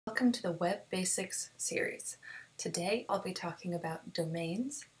Welcome to the Web Basics series. Today I'll be talking about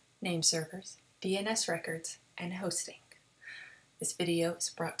domains, name servers, DNS records, and hosting. This video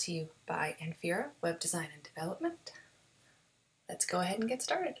is brought to you by Anfira Web Design and Development. Let's go ahead and get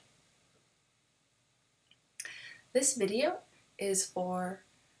started. This video is for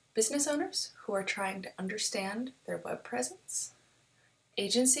business owners who are trying to understand their web presence,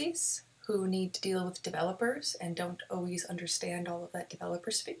 agencies who need to deal with developers and don't always understand all of that developer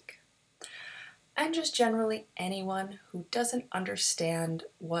speak, and just generally anyone who doesn't understand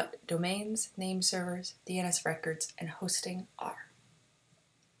what domains, name servers, DNS records, and hosting are.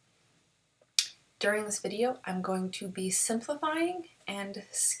 During this video, I'm going to be simplifying and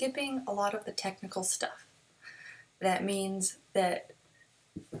skipping a lot of the technical stuff. That means that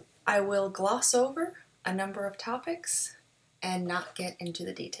I will gloss over a number of topics and not get into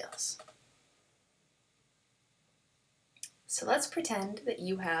the details. So let's pretend that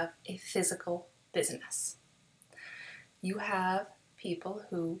you have a physical business. You have people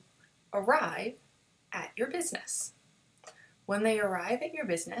who arrive at your business. When they arrive at your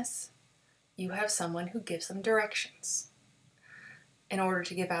business, you have someone who gives them directions. In order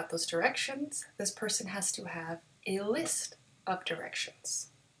to give out those directions, this person has to have a list of directions.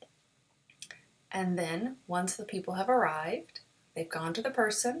 And then, once the people have arrived, they've gone to the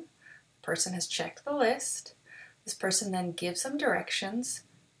person has checked the list, this person then gives them directions,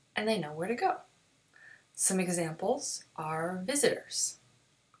 and they know where to go. Some examples are visitors.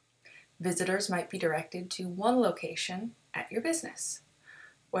 Visitors might be directed to one location at your business,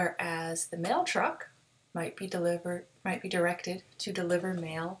 whereas the mail truck might be directed to deliver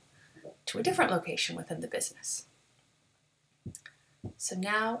mail to a different location within the business. So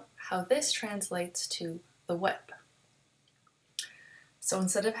now, how this translates to the web. So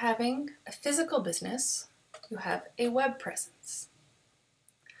instead of having a physical business, you have a web presence.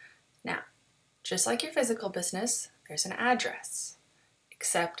 Now, just like your physical business, there's an address,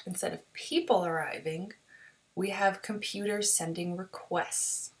 except instead of people arriving, we have computers sending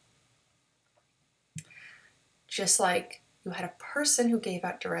requests. Just like you had a person who gave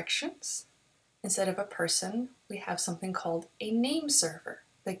out directions, instead of a person, we have something called a name server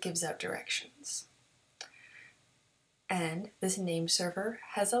that gives out directions. And this name server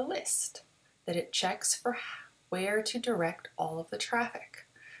has a list that it checks for where to direct all of the traffic.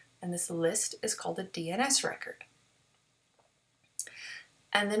 And this list is called a DNS record.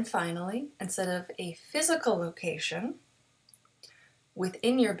 And then finally, instead of a physical location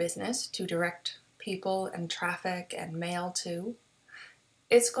within your business to direct people and traffic and mail to,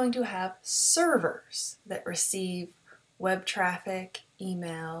 it's going to have servers that receive web traffic,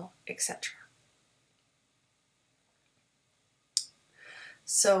 email, etc.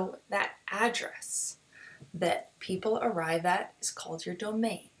 So that address that people arrive at is called your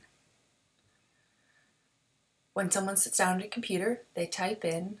domain. When someone sits down at a computer, they type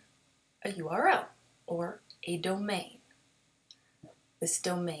in a URL or a domain. This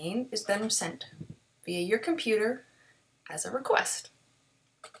domain is then sent via your computer as a request.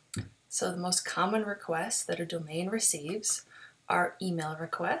 So the most common requests that a domain receives are email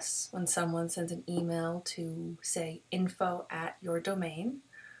requests, when someone sends an email to, say, info@your-domain,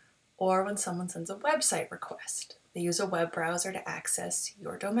 or when someone sends a website request. They use a web browser to access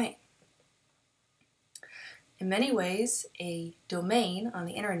your domain. In many ways, a domain on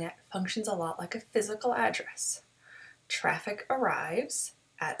the internet functions a lot like a physical address. Traffic arrives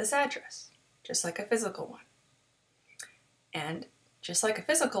at this address, just like a physical one. And just like a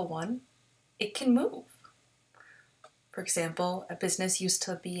physical one, it can move. For example, a business used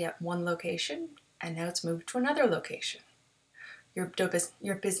to be at one location, and now it's moved to another location. Your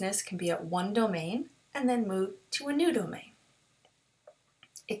business can be at one domain and then move to a new domain.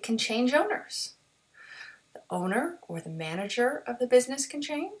 It can change owners. The owner or the manager of the business can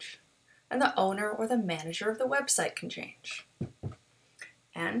change, and the owner or the manager of the website can change.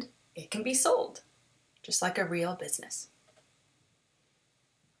 And it can be sold, just like a real business.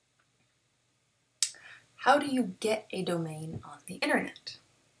 How do you get a domain on the internet?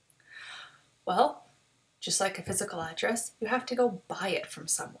 Well, just like a physical address, you have to go buy it from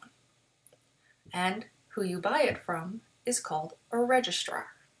someone. And who you buy it from is called a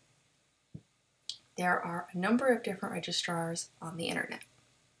registrar. There are a number of different registrars on the internet.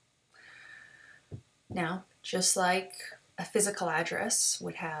 Now, just like a physical address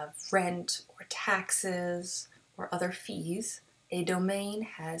would have rent or taxes or other fees, a domain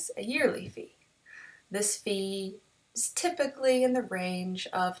has a yearly fee. This fee is typically in the range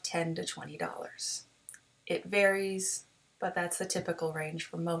of $10 to $20. It varies, but that's the typical range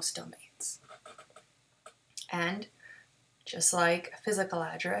for most domains. And Just like a physical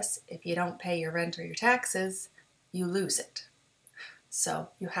address, if you don't pay your rent or your taxes, you lose it. So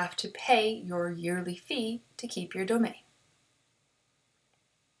you have to pay your yearly fee to keep your domain.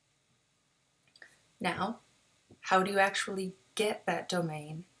 Now, how do you actually get that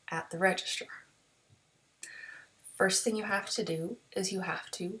domain at the registrar? First thing you have to do is you have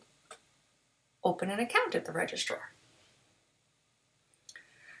to open an account at the registrar.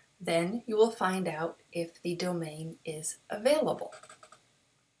 Then you will find out if the domain is available.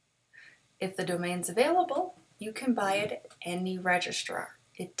 If the domain's available, you can buy it at any registrar.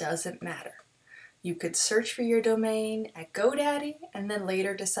 It doesn't matter. You could search for your domain at GoDaddy and then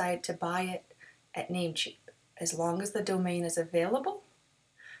later decide to buy it at Namecheap. As long as the domain is available,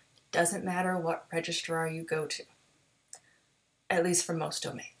 it doesn't matter what registrar you go to, at least for most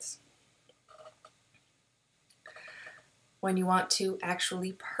domains. When you want to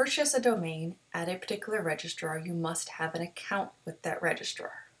actually purchase a domain at a particular registrar, you must have an account with that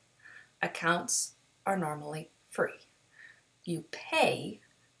registrar. Accounts are normally free. You pay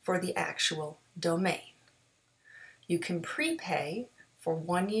for the actual domain. You can prepay for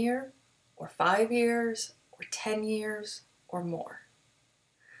 1 year or 5 years or 10 years or more.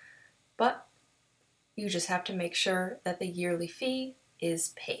 But you just have to make sure that the yearly fee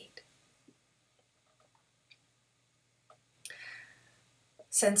is paid.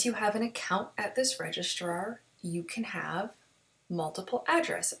 Since you have an account at this registrar, you can have multiple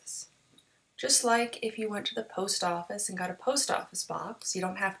addresses. Just like if you went to the post office and got a post office box, you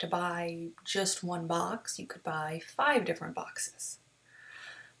don't have to buy just one box, you could buy 5 different boxes.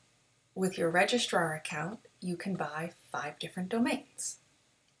 With your registrar account, you can buy 5 different domains.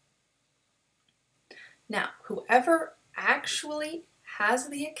 Now, whoever actually has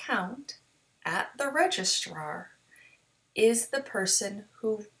the account at the registrar is the person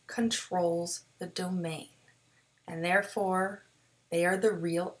who controls the domain, and therefore they are the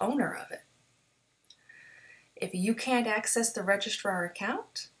real owner of it. If you can't access the registrar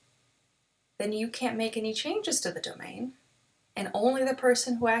account, then you can't make any changes to the domain, and only the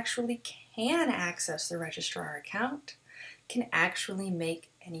person who actually can access the registrar account can actually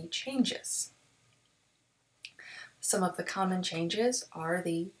make any changes. Some of the common changes are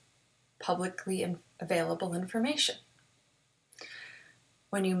the publicly available information.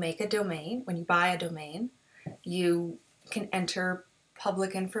 When you make a domain, when you buy a domain, you can enter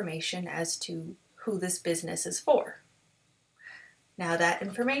public information as to who this business is for. Now, that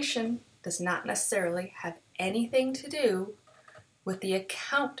information does not necessarily have anything to do with the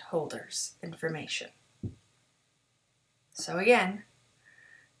account holder's information. So again,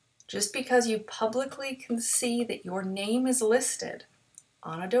 just because you publicly can see that your name is listed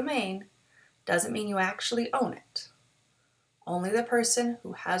on a domain doesn't mean you actually own it. Only the person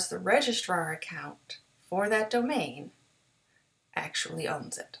who has the registrar account for that domain actually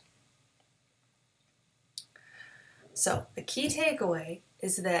owns it. So the key takeaway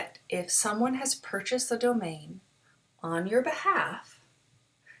is that if someone has purchased the domain on your behalf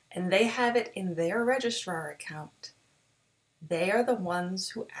and they have it in their registrar account, they are the ones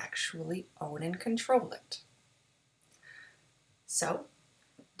who actually own and control it. So,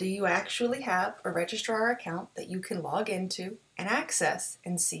 do you actually have a registrar account that you can log into and access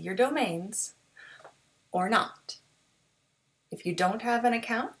and see your domains, or not? If you don't have an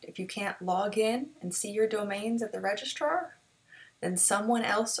account, if you can't log in and see your domains at the registrar, then someone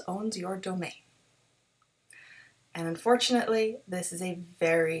else owns your domain. And unfortunately, this is a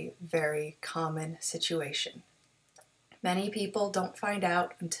very, very common situation. Many people don't find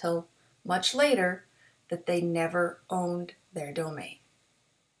out until much later that they never owned their domain.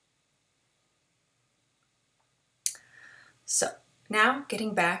 So now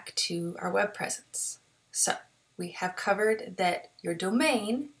getting back to our web presence. So we have covered that your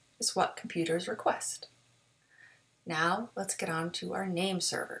domain is what computers request. Now let's get on to our name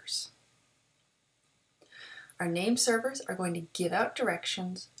servers. Our name servers are going to give out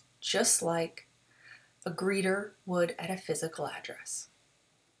directions just like a greeter would at a physical address.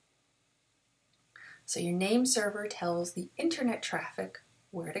 So your name server tells the internet traffic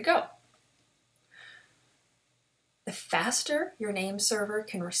where to go. The faster your name server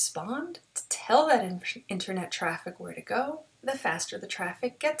can respond to tell that internet traffic where to go, the faster the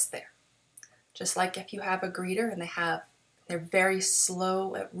traffic gets there. Just like if you have a greeter and they're very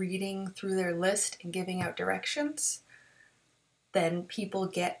slow at reading through their list and giving out directions, then people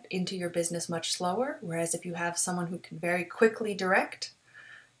get into your business much slower, whereas if you have someone who can very quickly direct,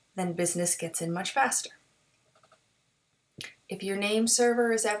 then business gets in much faster. If your name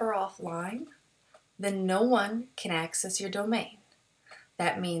server is ever offline, then no one can access your domain.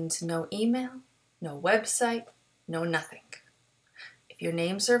 That means no email, no website, no nothing. If your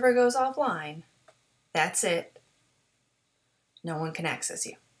name server goes offline, that's it. No one can access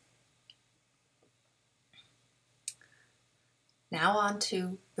you. Now on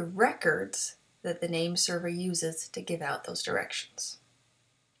to the records that the name server uses to give out those directions.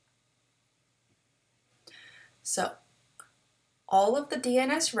 So, all of the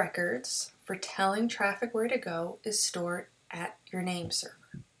DNS records for telling traffic where to go is stored at your name server.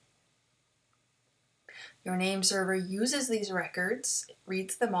 Your name server uses these records,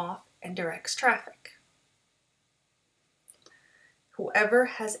 reads them off, and directs traffic. Whoever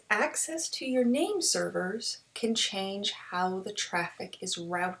has access to your name servers can change how the traffic is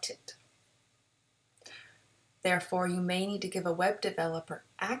routed. Therefore, you may need to give a web developer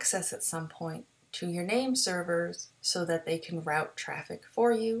access at some point to your name servers so that they can route traffic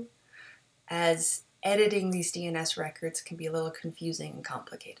for you, as editing these DNS records can be a little confusing and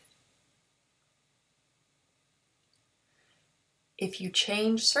complicated. If you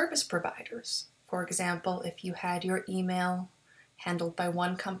change service providers, for example, if you had your email handled by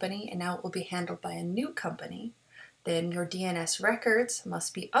one company and now it will be handled by a new company, then your DNS records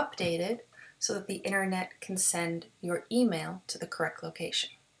must be updated so that the internet can send your email to the correct location.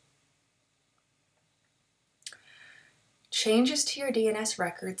 Changes to your DNS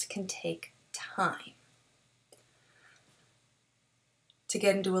records can take time. To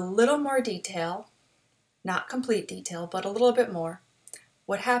get into a little more detail, not complete detail, but a little bit more,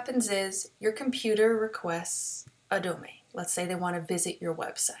 what happens is your computer requests a domain. Let's say they want to visit your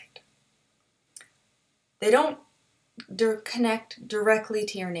website. They don't connect directly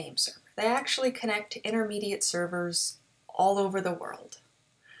to your name server. They actually connect to intermediate servers all over the world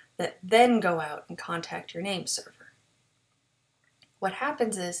that then go out and contact your name server. What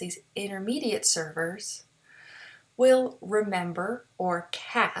happens is these intermediate servers will remember or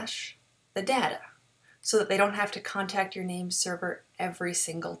cache the data so that they don't have to contact your name server every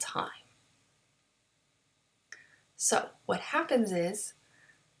single time. So what happens is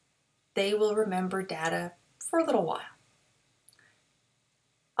they will remember data for a little while,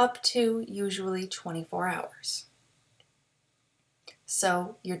 up to usually 24 hours.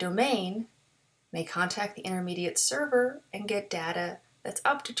 So your domain may contact the intermediate server and get data that's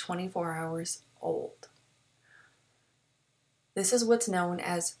up to 24 hours old. This is what's known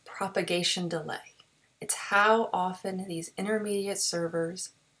as propagation delay. It's how often these intermediate servers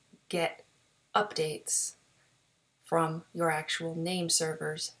get updates from your actual name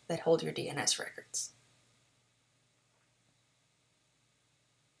servers that hold your DNS records.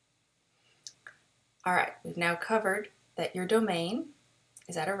 All right, we've now covered that your domain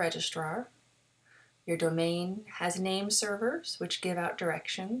is at a registrar. Your domain has name servers which give out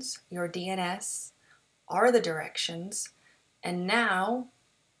directions. Your DNS are the directions. And now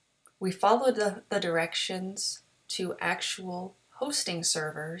we follow the directions to actual hosting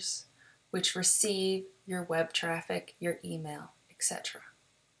servers which receive your web traffic, your email, etc.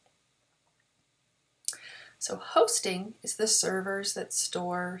 So hosting is the servers that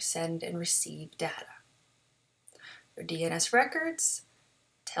store, send, and receive data. Your DNS records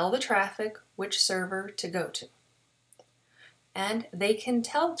tell the traffic which server to go to. And they can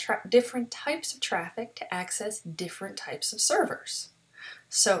tell different types of traffic to access different types of servers.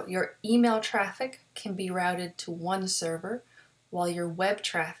 So your email traffic can be routed to one server, while your web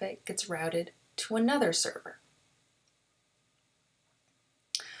traffic gets routed to another server.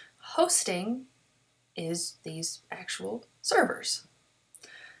 Hosting is these actual servers.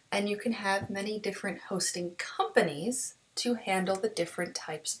 And you can have many different hosting companies to handle the different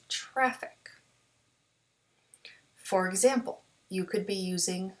types of traffic. For example, you could be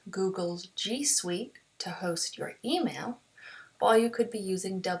using Google's G Suite to host your email, while you could be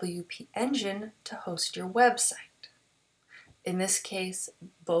using WP Engine to host your website. In this case,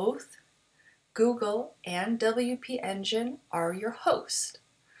 both Google and WP Engine are your host.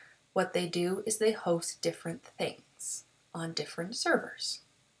 What they do is they host different things on different servers.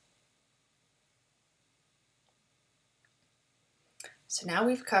 So now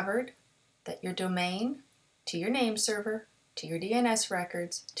we've covered that your domain to your name server, to your DNS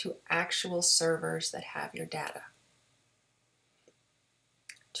records, to actual servers that have your data.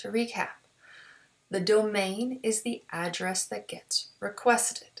 To recap, the domain is the address that gets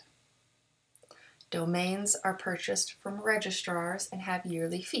requested. Domains are purchased from registrars and have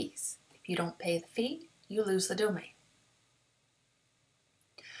yearly fees. If you don't pay the fee, you lose the domain.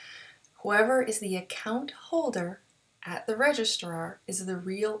 Whoever is the account holder at the registrar is the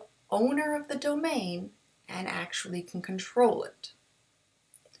real owner of the domain and actually can control it.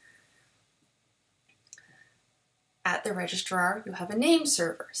 At the registrar, you have a name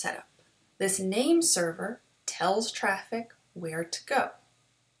server set up. This name server tells traffic where to go.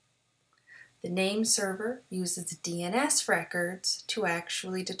 The name server uses DNS records to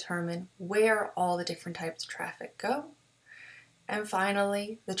actually determine where all the different types of traffic go. And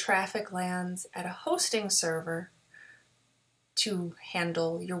finally, the traffic lands at a hosting server to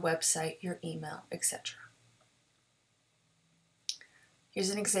handle your website, your email, etc. Here's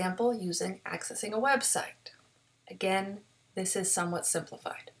an example using accessing a website. Again, this is somewhat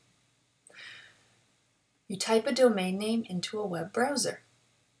simplified. You type a domain name into a web browser.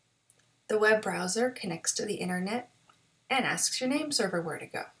 The web browser connects to the internet and asks your name server where to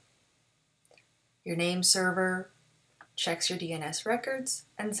go. Your name server checks your DNS records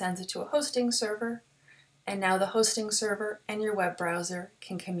and sends it to a hosting server, and now the hosting server and your web browser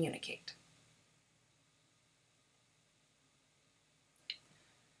can communicate.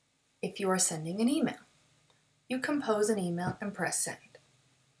 If you are sending an email, you compose an email and press send.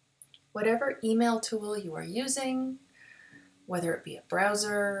 Whatever email tool you are using, whether it be a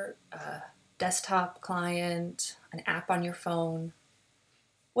browser, a desktop client, an app on your phone,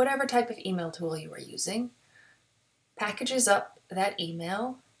 whatever type of email tool you are using, packages up that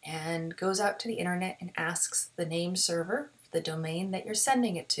email and goes out to the internet and asks the name server, the domain that you're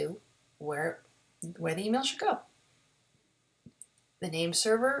sending it to, where the email should go. The name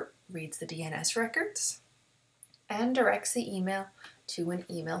server reads the DNS records and directs the email to an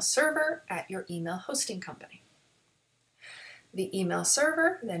email server at your email hosting company. The email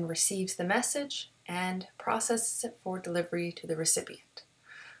server then receives the message and processes it for delivery to the recipient.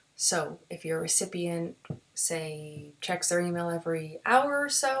 So if your recipient, say, checks their email every hour or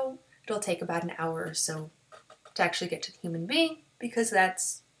so, it'll take about an hour or so to actually get to the human being, because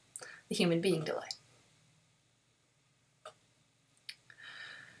that's the human being delay.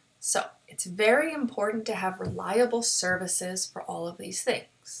 So it's very important to have reliable services for all of these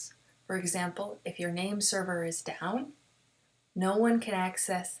things. For example, if your name server is down, no one can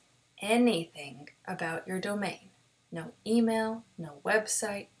access anything about your domain. No email, no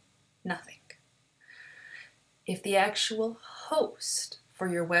website, nothing. If the actual host for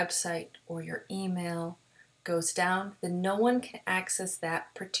your website or your email goes down, then no one can access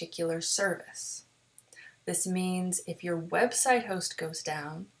that particular service. This means if your website host goes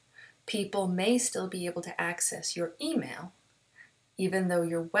down, people may still be able to access your email, even though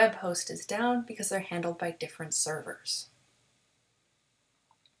your web host is down, because they're handled by different servers.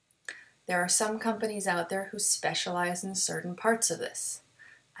 There are some companies out there who specialize in certain parts of this.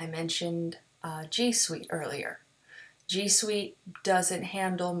 I mentioned G Suite earlier. G Suite doesn't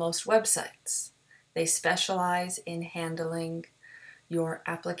handle most websites. They specialize in handling your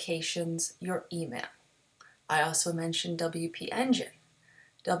applications, your email. I also mentioned WP Engine.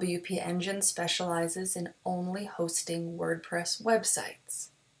 WP Engine specializes in only hosting WordPress websites.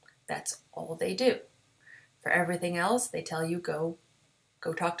 That's all they do. For everything else, they tell you go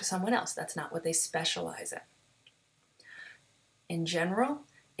talk to someone else. That's not what they specialize in. In general,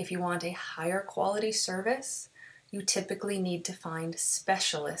 if you want a higher quality service, you typically need to find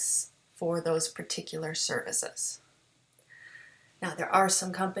specialists for those particular services. Now, there are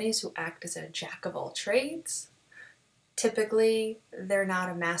some companies who act as a jack of all trades. Typically, they're not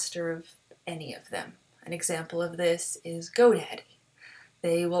a master of any of them. An example of this is GoDaddy.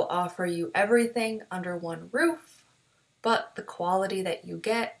 They will offer you everything under one roof, but the quality that you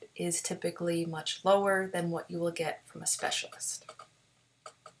get is typically much lower than what you will get from a specialist.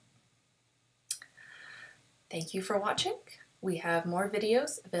 Thank you for watching. We have more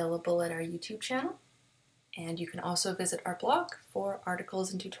videos available at our YouTube channel, and you can also visit our blog for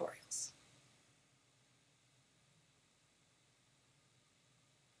articles and tutorials.